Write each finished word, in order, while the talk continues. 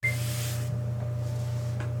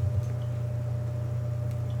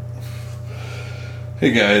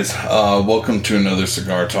Hey guys, welcome to another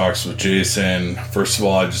Cigar Talks with Jason. First of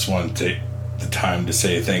all, I just want to take the time to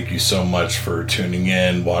say thank you so much for tuning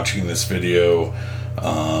in, watching this video.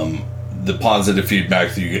 The positive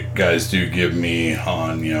feedback that you guys do give me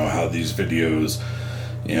on, how these videos,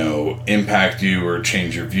 impact you or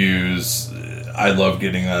change your views. I love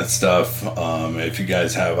getting that stuff. If you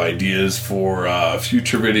guys have ideas for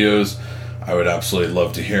future videos, I would absolutely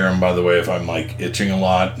love to hear them. By the way, if I'm itching a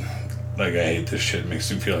lot, I hate this shit, it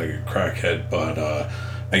makes me feel like a crackhead, but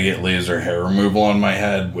I get laser hair removal on my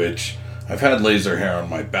head, which I've had laser hair on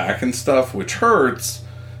my back and stuff, which hurts,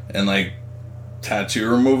 and tattoo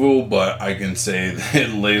removal, but I can say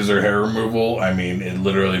that laser hair removal, it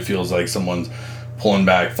literally feels like someone's pulling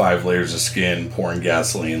back 5 layers of skin, pouring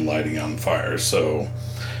gasoline, lighting on fire. So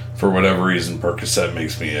for whatever reason, Percocet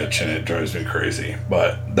makes me itch and it drives me crazy,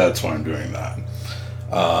 but that's why I'm doing that.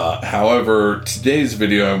 However, today's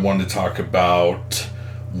video I want to talk about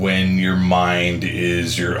when your mind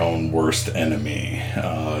is your own worst enemy.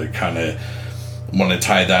 Kind of want to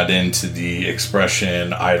tie that into the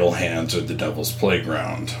expression idle hands are the devil's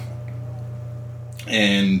playground.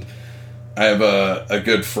 And I have a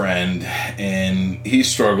good friend and he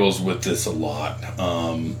struggles with this a lot.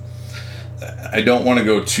 I don't want to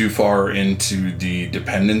go too far into the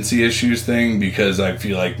dependency issues thing because I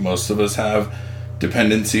feel like most of us have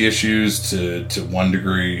dependency issues to one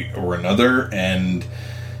degree or another, and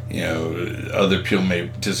other people may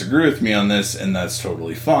disagree with me on this, and that's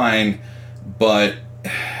totally fine, but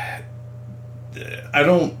I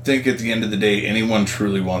don't think at the end of the day anyone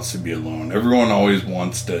truly wants to be alone. Everyone always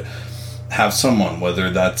wants to have someone,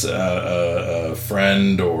 whether that's a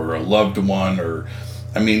friend or a loved one, or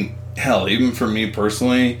hell, even for me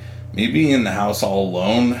personally, me being in the house all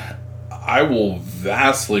alone, I will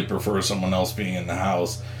vastly prefer someone else being in the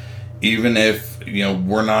house, even if,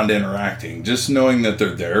 we're not interacting. Just knowing that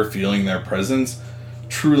they're there, feeling their presence,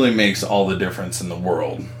 truly makes all the difference in the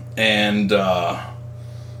world. And,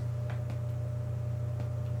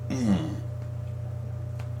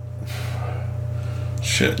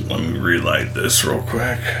 shit, let me relight this real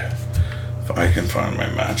quick. If I can find my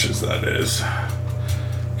matches, that is.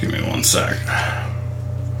 Give me 1 sec.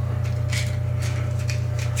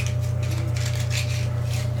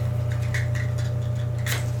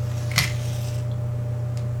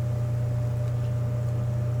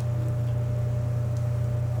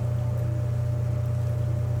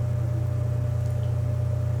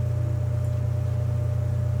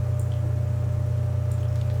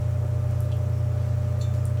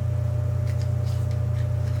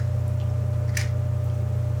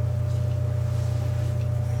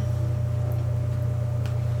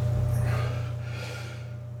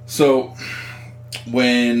 So,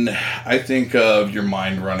 when I think of your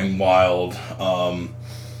mind running wild,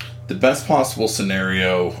 the best possible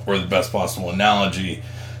scenario or the best possible analogy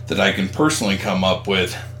that I can personally come up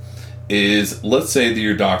with is, let's say that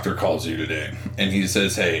your doctor calls you today and he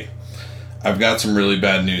says, hey, I've got some really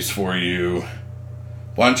bad news for you.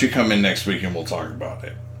 Why don't you come in next week and we'll talk about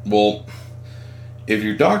it? Well, if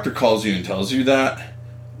your doctor calls you and tells you that,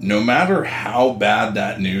 no matter how bad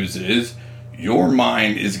that news is, your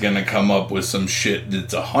mind is going to come up with some shit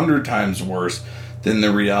that's 100 times worse than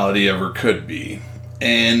the reality ever could be.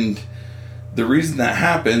 And the reason that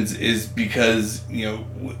happens is because,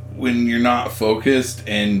 when you're not focused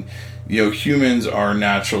and, humans are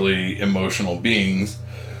naturally emotional beings,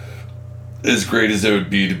 as great as it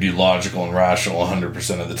would be to be logical and rational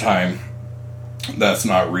 100% of the time, that's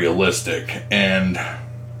not realistic. And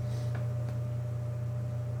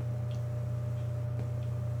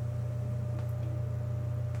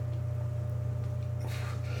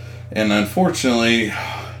unfortunately,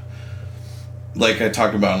 like I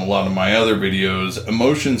talk about in a lot of my other videos,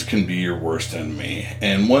 emotions can be your worst enemy.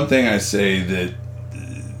 And one thing I say that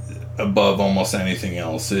above almost anything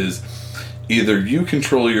else is either you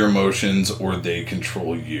control your emotions or they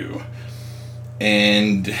control you.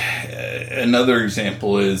 And another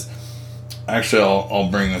example is, actually I'll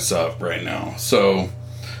bring this up right now. So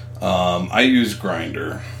I use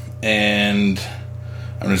Grindr, and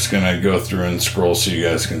I'm just going to go through and scroll so you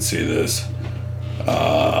guys can see this.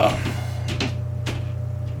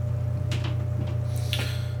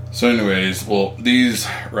 So anyways, well, these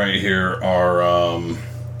right here are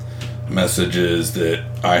messages that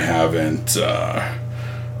I haven't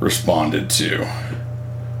responded to.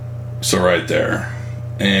 So right there.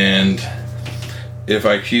 And if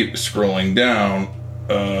I keep scrolling down,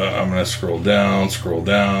 I'm going to scroll down.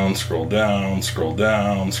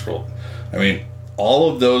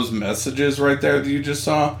 All of those messages right there that you just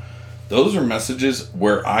saw, those are messages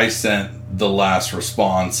where I sent the last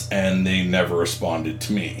response and they never responded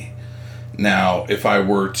to me. Now, if I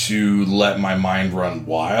were to let my mind run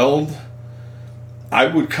wild, I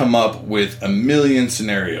would come up with a million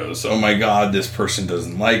scenarios. Oh my God, this person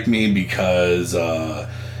doesn't like me because,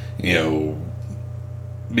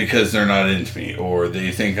 because they're not into me, or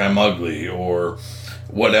they think I'm ugly, or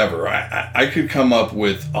whatever. I could come up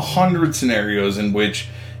with 100 scenarios in which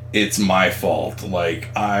it's my fault. Like,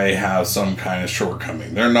 I have some kind of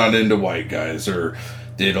shortcoming. They're not into white guys, or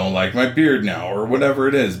they don't like my beard now, or whatever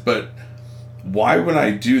it is. But why would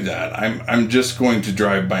I do that? I'm just going to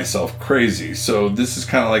drive myself crazy. So this is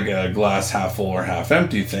kind of like a glass half full or half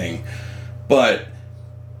empty thing. But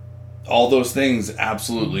all those things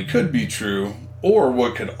absolutely could be true. Or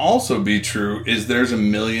what could also be true is there's a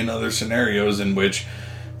million other scenarios in which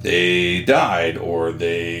they died, or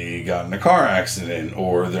they got in a car accident,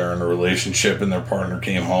 or they're in a relationship and their partner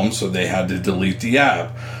came home so they had to delete the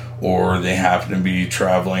app, or they happen to be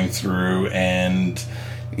traveling through and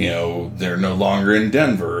they're no longer in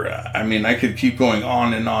Denver. I mean, I could keep going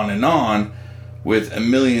on and on and on with a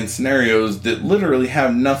million scenarios that literally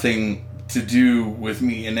have nothing to do with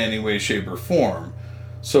me in any way, shape, or form.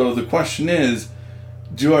 So the question is,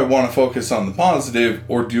 do I want to focus on the positive,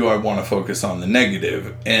 or do I want to focus on the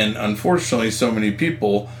negative? And unfortunately, so many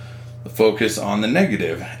people focus on the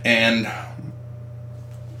negative. And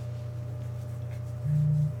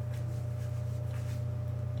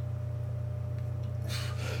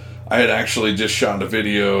I had actually just shot a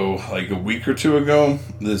video like a week or two ago.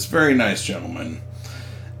 This very nice gentleman.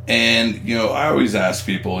 And, I always ask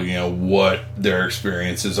people, what their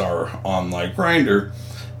experiences are on like Grindr.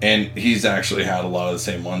 And he's actually had a lot of the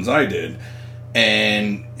same ones I did.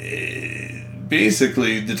 And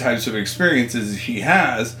basically the types of experiences he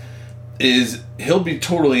has is he'll be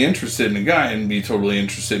totally interested in a guy and be totally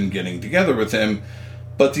interested in getting together with him.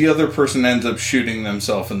 But the other person ends up shooting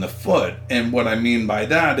themselves in the foot. And what I mean by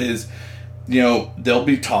that is, they'll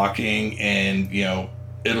be talking and,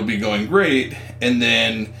 it'll be going great. And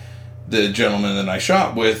then the gentleman that I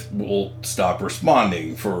shot with will stop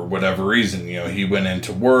responding for whatever reason. He went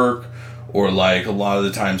into work, or like a lot of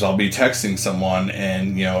the times I'll be texting someone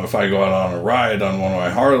and, if I go out on a ride on one of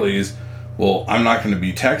my Harleys, well, I'm not going to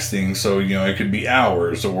be texting. So, it could be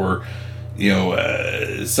hours, or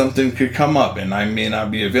something could come up and I may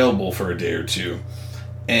not be available for a day or two.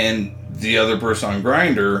 And the other person on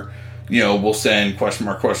Grindr, will send question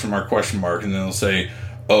mark, and then they'll say,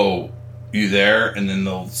 oh, you there? And then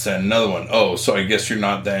they'll send another one. Oh, so I guess you're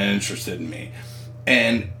not that interested in me.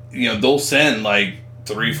 And, they'll send like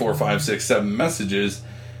 3, 4, 5, 6, 7 messages,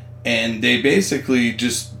 and they basically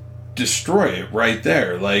just destroy it right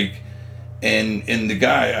there. Like, and the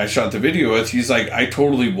guy I shot the video with, he's like, I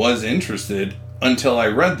totally was interested until I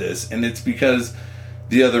read this. And it's because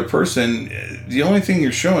the other person, the only thing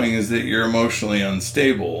you're showing is that you're emotionally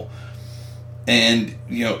unstable. And,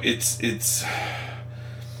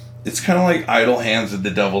 it's kind of like idle hands at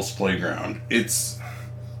the devil's playground. It's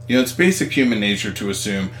basic human nature to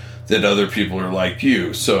assume that other people are like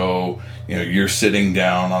you. So, you're sitting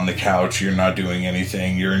down on the couch, you're not doing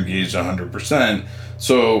anything, you're engaged 100%.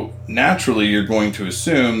 So naturally, you're going to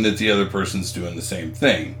assume that the other person's doing the same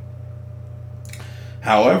thing.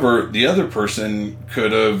 However, the other person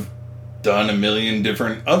could have done a million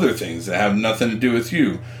different other things that have nothing to do with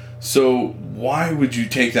you. So why would you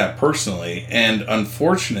take that personally? And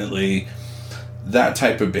unfortunately, that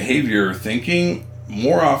type of behavior or thinking,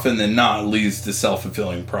 more often than not, leads to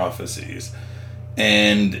self-fulfilling prophecies.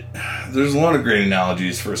 And there's a lot of great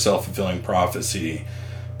analogies for self-fulfilling prophecy.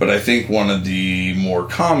 But I think one of the more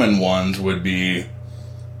common ones would be,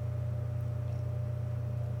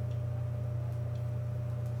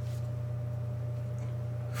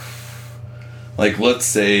 like, let's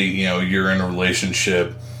say, you're in a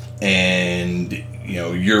relationship and,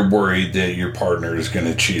 you're worried that your partner is going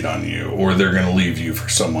to cheat on you, or they're going to leave you for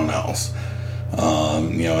someone else.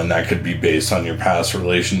 And that could be based on your past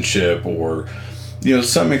relationship, or,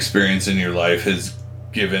 some experience in your life has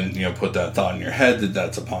put that thought in your head that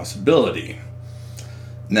that's a possibility.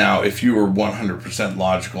 Now, if you were 100%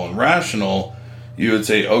 logical and rational, you would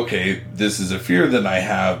say, okay, this is a fear that I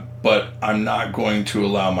have, but I'm not going to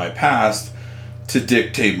allow my past to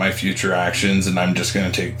dictate my future actions, and I'm just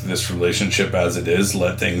going to take this relationship as it is,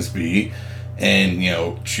 let things be, and,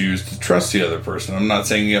 choose to trust the other person. I'm not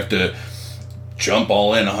saying you have to jump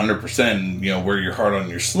all in 100% and, wear your heart on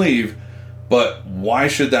your sleeve, but why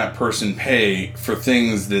should that person pay for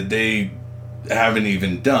things that they haven't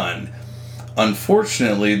even done?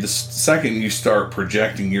 Unfortunately, the second you start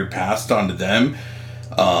projecting your past onto them,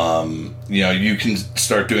 You can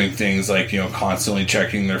start doing things like, constantly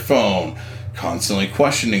checking their phone, constantly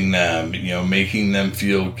questioning them, making them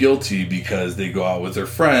feel guilty because they go out with their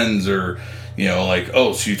friends, or, like,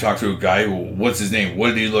 oh, so you talk to a guy, what's his name? What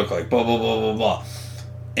did he look like? Blah, blah, blah, blah, blah.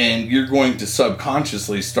 And you're going to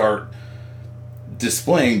subconsciously start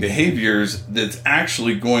displaying behaviors that's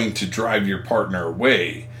actually going to drive your partner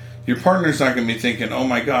away. Your partner's not going to be thinking, oh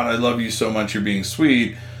my God, I love you so much, you're being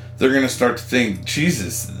sweet. They're going to start to think,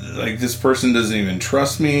 Jesus, like, this person doesn't even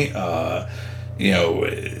trust me.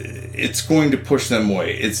 It's going to push them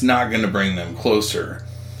away. It's not going to bring them closer.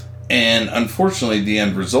 And unfortunately, the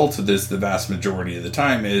end result of this, the vast majority of the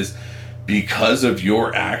time, is because of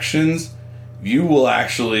your actions, you will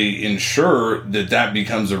actually ensure that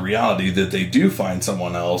becomes a reality, that they do find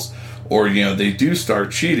someone else, or, they do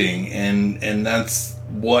start cheating. And that's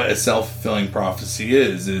what a self-fulfilling prophecy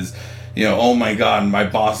is, oh my God, my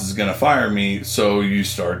boss is going to fire me. So you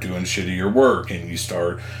start doing shittier work, and you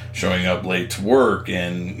start showing up late to work,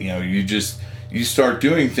 and, you start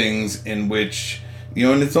doing things in which,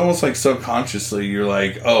 and it's almost like subconsciously you're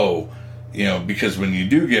like, oh, because when you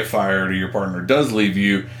do get fired or your partner does leave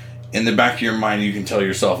you, in the back of your mind, you can tell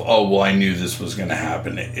yourself, oh, well, I knew this was going to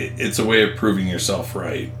happen. It's a way of proving yourself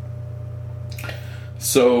right.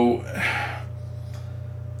 So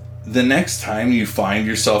the next time you find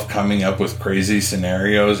yourself coming up with crazy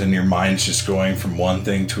scenarios and your mind's just going from one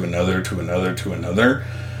thing to another, to another, to another,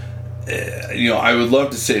 I would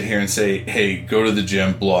love to sit here and say, hey, go to the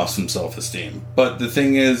gym, blow off some self-esteem. But the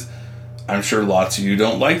thing is, I'm sure lots of you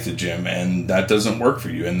don't like the gym, and that doesn't work for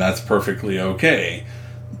you, and that's perfectly okay.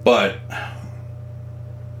 But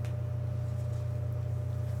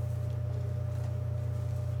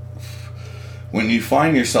when you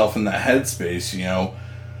find yourself in that headspace,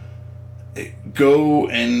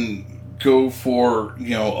 go for,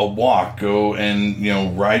 a walk, go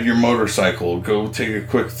and, ride your motorcycle, go take a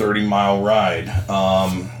quick 30-mile ride,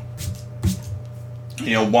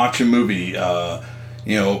 watch a movie,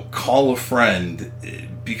 call a friend,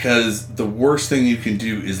 because the worst thing you can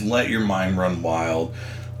do is let your mind run wild,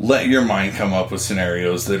 let your mind come up with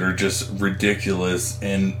scenarios that are just ridiculous.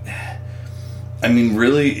 And I mean,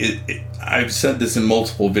 really, I've said this in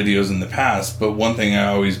multiple videos in the past, but one thing I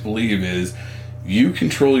always believe is you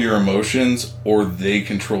control your emotions or they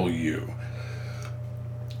control you.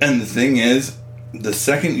 And the thing is, the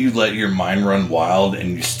second you let your mind run wild and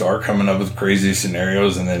you start coming up with crazy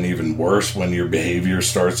scenarios, and then even worse, when your behavior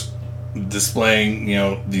starts displaying,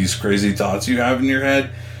 these crazy thoughts you have in your head,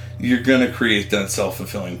 you're going to create that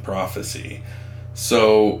self-fulfilling prophecy.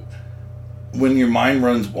 So when your mind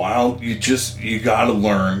runs wild, you got to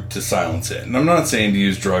learn to silence it. And I'm not saying to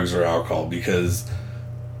use drugs or alcohol, because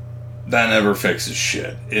that never fixes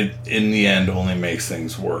shit. It, in the end, only makes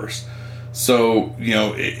things worse. So,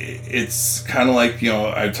 it's kind of like,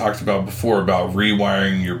 I've talked about before about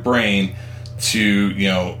rewiring your brain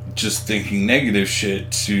to, just thinking negative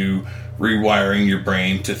shit, to rewiring your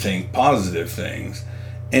brain to think positive things.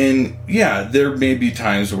 And yeah, there may be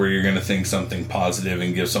times where you're going to think something positive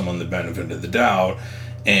and give someone the benefit of the doubt,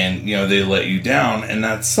 and, they let you down, and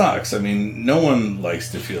that sucks. I mean, no one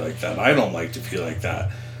likes to feel like that. I don't like to feel like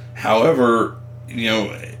that. However,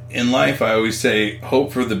 in life, I always say,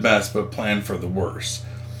 hope for the best, but plan for the worst.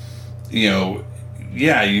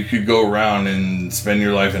 Yeah, you could go around and spend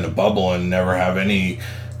your life in a bubble and never have any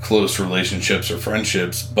close relationships or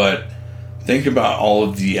friendships, but think about all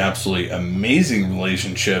of the absolutely amazing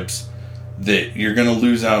relationships that you're going to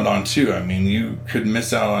lose out on too. I mean, you could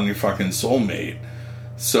miss out on your fucking soulmate.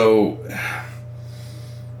 So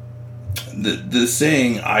the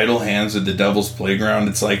saying, idle hands are the devil's playground,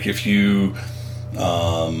 it's like if you,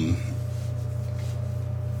 let me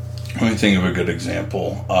think of a good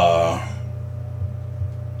example.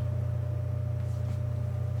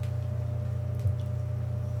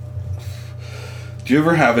 Do you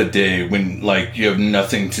ever have a day when, like, you have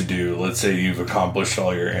nothing to do? Let's say you've accomplished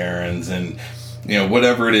all your errands, and,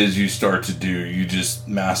 whatever it is you start to do, you just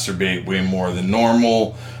masturbate way more than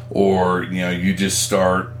normal, or, you just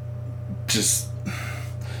start,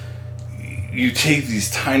 you take these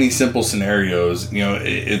tiny, simple scenarios.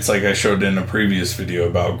 It's like I showed in a previous video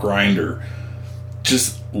about Grindr.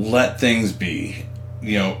 Just let things be.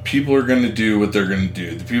 People are going to do what they're going to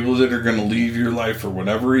do. The people that are going to leave your life for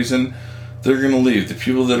whatever reason, they're going to leave. The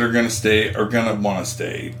people that are going to stay are going to want to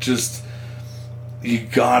stay. You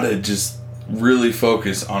gotta just really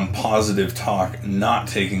focus on positive talk, not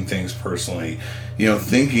taking things personally.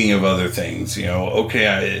 Thinking of other things.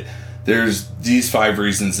 There's these 5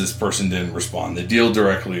 reasons this person didn't respond. They deal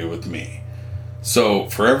directly with me. So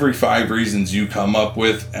for every 5 reasons you come up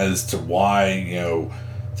with as to why,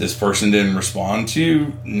 this person didn't respond to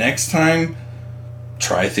you, next time,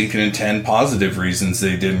 try thinking of 10 positive reasons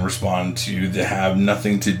they didn't respond to you that have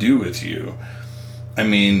nothing to do with you. I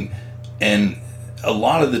mean, and a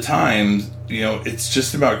lot of the times, it's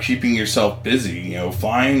just about keeping yourself busy.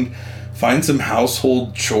 Find some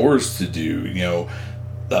household chores to do.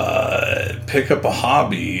 Pick up a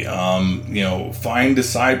hobby. Find a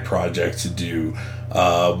side project to do.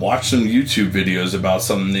 Watch some YouTube videos about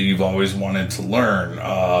something that you've always wanted to learn.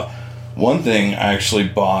 One thing I actually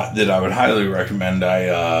bought that I would highly recommend.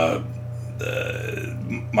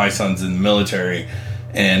 My son's in the military,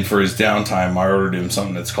 and for his downtime, I ordered him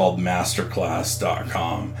something that's called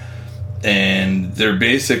masterclass.com. And they're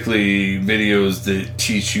basically videos that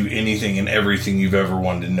teach you anything and everything you've ever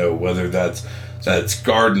wanted to know, whether that's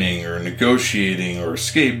gardening or negotiating or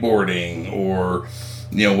skateboarding or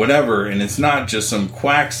whatever. And it's not just some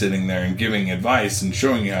quack sitting there and giving advice and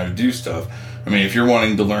showing you how to do stuff. I mean, if you're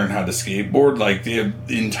wanting to learn how to skateboard, like, they have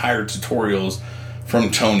entire tutorials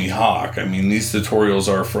from Tony Hawk. I mean, these tutorials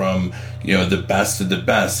are from the best of the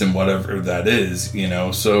best and whatever that is.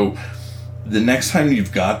 So the next time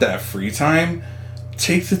you've got that free time,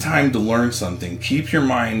 take the time to learn something. Keep your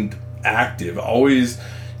mind active. Always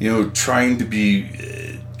try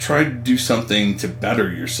to do something to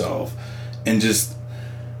better yourself. And just,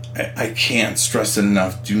 I can't stress it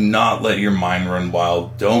enough. Do not let your mind run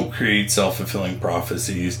wild. Don't create self-fulfilling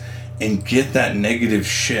prophecies, and get that negative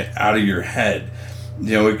shit out of your head.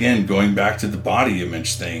 Again, going back to the body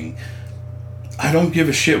image thing, I don't give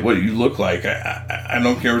a shit what you look like. I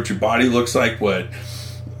don't care what your body looks like, what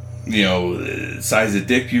size of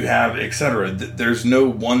dick you have, etc. There's no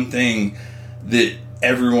one thing that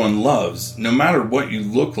everyone loves. No matter what you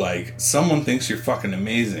look like, someone thinks you're fucking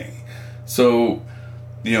amazing. So,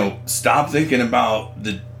 stop thinking about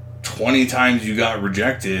the 20 times you got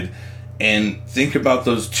rejected, and think about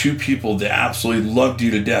those 2 people that absolutely loved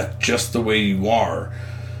you to death just the way you are.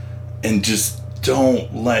 And just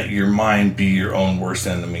don't let your mind be your own worst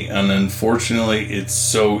enemy. And unfortunately, it's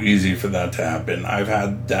so easy for that to happen. I've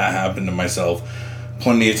had that happen to myself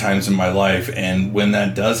plenty of times in my life. And when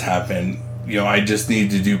that does happen, I just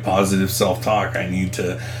need to do positive self-talk. I need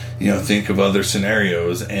to, think of other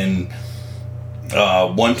scenarios. And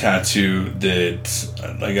one tattoo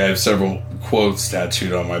that, I have several quotes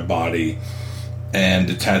tattooed on my body, and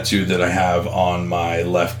a tattoo that I have on my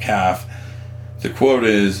left calf, the quote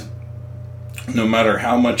is, "No matter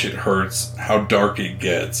how much it hurts, how dark it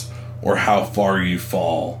gets, or how far you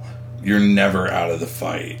fall, you're never out of the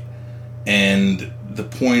fight." And the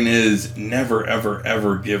point is, never, ever,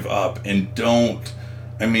 ever give up. And don't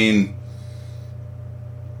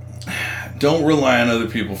rely on other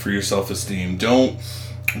people for your self-esteem. Don't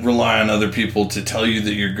rely on other people to tell you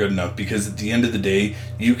that you're good enough, because at the end of the day,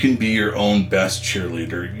 you can be your own best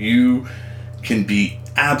cheerleader. You can be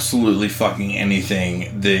absolutely fucking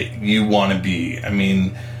anything that you want to be. I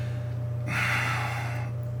mean,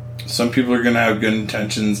 some people are going to have good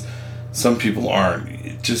intentions, some people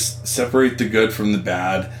aren't. Just separate the good from the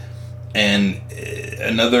bad. And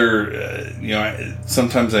another,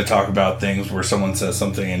 sometimes I talk about things where someone says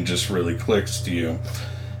something and just really clicks to you.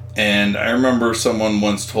 And I remember someone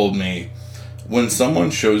once told me, when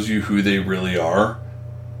someone shows you who they really are,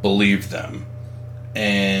 believe them.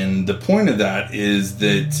 And the point of that is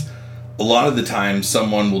that a lot of the time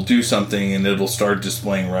someone will do something and it'll start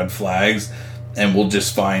displaying red flags, and we'll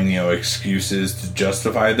just find, excuses to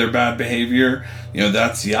justify their bad behavior.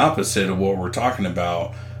 That's the opposite of what we're talking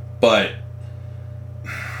about. But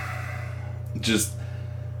just,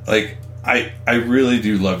 I really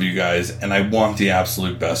do love you guys, and I want the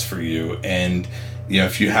absolute best for you. And,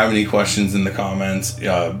 if you have any questions in the comments,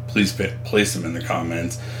 please place them in the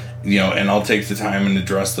comments, and I'll take the time and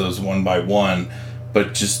address those one by one.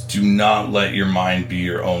 But just do not let your mind be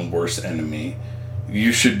your own worst enemy.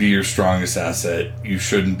 You should be your strongest asset. You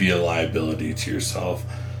shouldn't be a liability to yourself.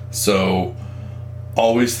 So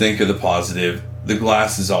always think of the positive. The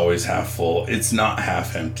glass is always half full. It's not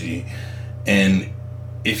half empty. And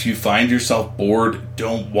if you find yourself bored,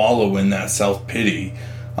 don't wallow in that self-pity.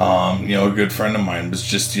 A good friend of mine was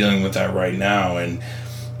just dealing with that right now. And,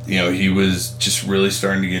 he was just really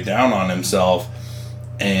starting to get down on himself.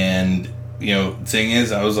 And, thing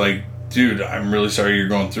is, I was like, dude, I'm really sorry you're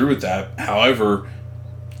going through with that. However,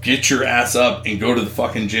 get your ass up and go to the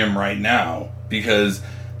fucking gym right now, because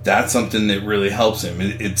that's something that really helps him.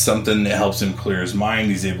 It's something that helps him clear his mind.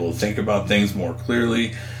 He's able to think about things more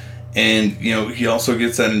clearly. And, he also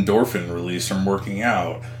gets that endorphin release from working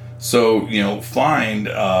out. So, find,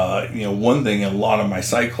 one thing, a lot of my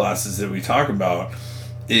psych classes that we talk about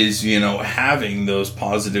is, having those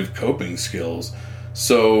positive coping skills.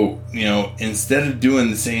 So, instead of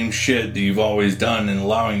doing the same shit that you've always done and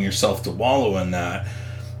allowing yourself to wallow in that,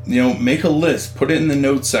 make a list, put it in the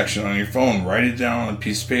notes section on your phone, write it down on a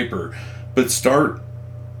piece of paper, but start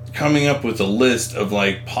coming up with a list of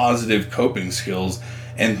like positive coping skills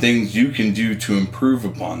and things you can do to improve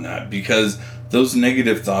upon that, because those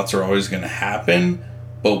negative thoughts are always going to happen,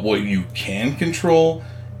 but what you can control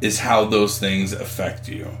is how those things affect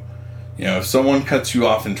you. If someone cuts you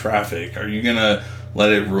off in traffic, are you going to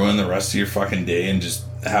let it ruin the rest of your fucking day and just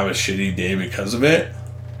have a shitty day because of it?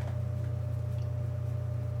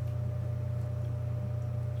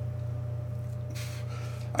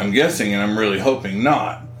 I'm guessing, and I'm really hoping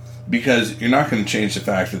not, because you're not going to change the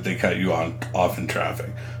fact that they cut you off in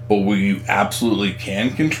traffic. But what you absolutely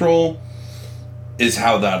can control is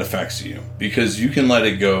how that affects you, because you can let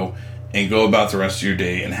it go and go about the rest of your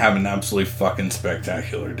day and have an absolutely fucking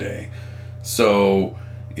spectacular day. So,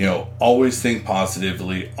 always think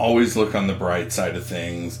positively, always look on the bright side of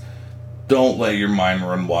things. Don't let your mind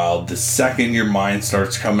run wild. The second your mind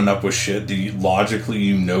starts coming up with shit that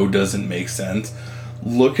logically doesn't make sense,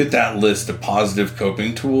 look at that list of positive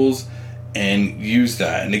coping tools and use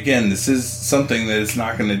that. And again, this is something that is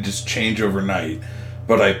not going to just change overnight.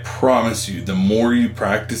 But I promise you, the more you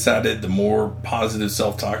practice at it, the more positive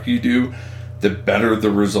self-talk you do, the better the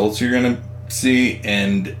results you're going to see.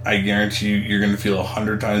 And I guarantee you're going to feel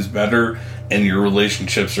 100 times better, and your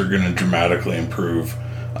relationships are going to dramatically improve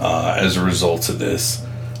as a result of this.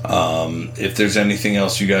 If there's anything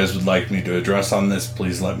else you guys would like me to address on this,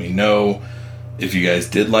 please let me know. If you guys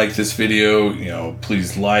did like this video,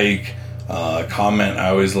 please comment. I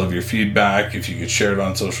always love your feedback. If you could share it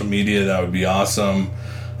on social media, that would be awesome.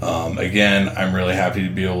 Again, I'm really happy to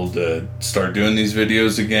be able to start doing these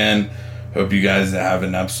videos again. Hope you guys have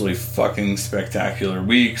an absolutely fucking spectacular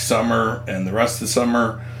week, summer, and the rest of the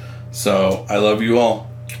summer. So, I love you all.